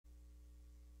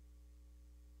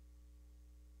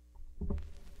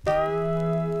There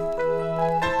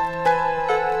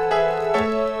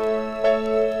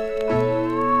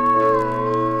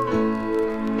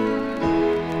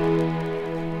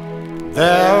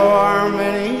are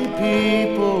many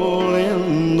people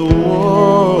in the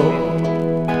world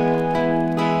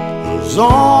whose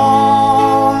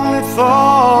only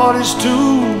thought is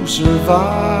to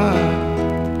survive.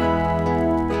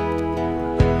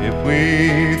 If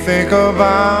we think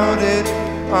about it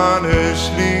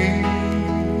honestly,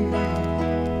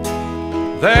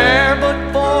 there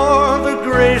but for the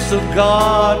grace of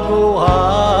God go I.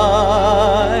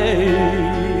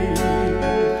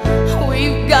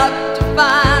 We've got to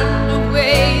find a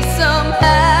way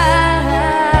somehow,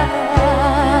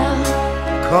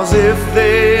 'Cause if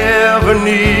they ever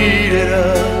needed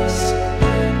us,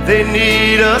 they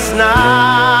need us now.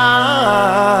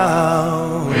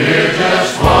 we're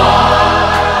just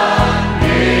one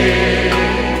big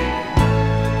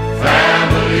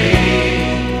family.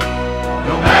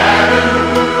 No matter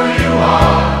who you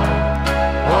are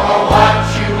or what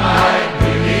you might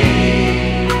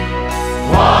believe,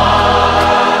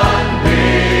 one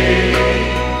big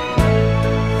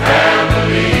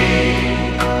family.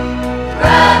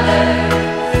 brothers,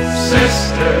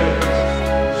 Sisters,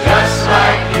 just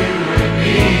like you and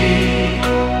me.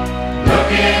 Look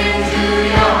into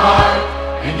your heart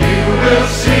and you will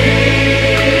see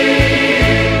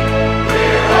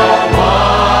we're all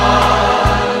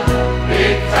one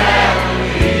big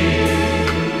family.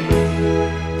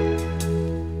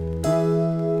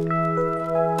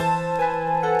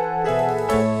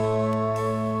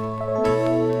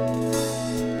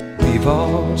 We've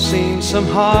all seen some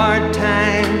hard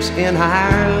times in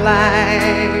our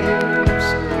lives.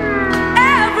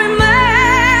 every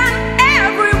man,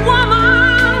 every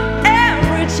woman,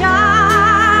 every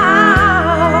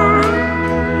child.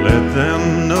 Let them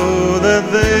know that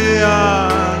they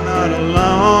are not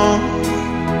alone.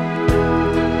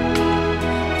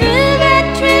 Through the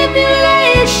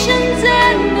tribulations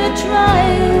and the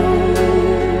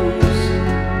trials,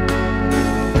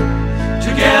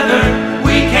 Together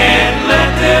we can't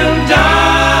let them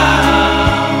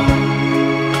down.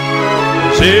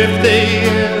 'Cause if they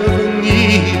ever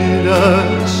needed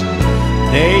us,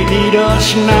 they need us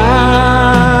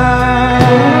now.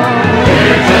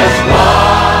 We're just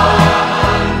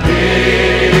one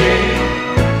big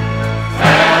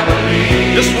family.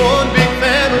 Just one big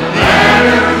family. No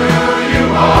matter who you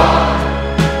are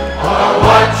or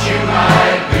what you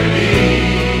might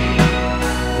believe,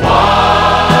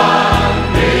 one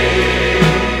big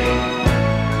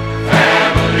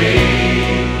family.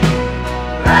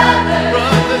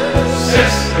 brothers,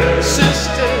 Sisters,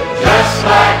 Sisters, just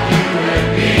like you and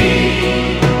me.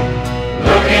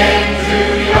 Look into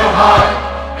your heart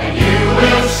and you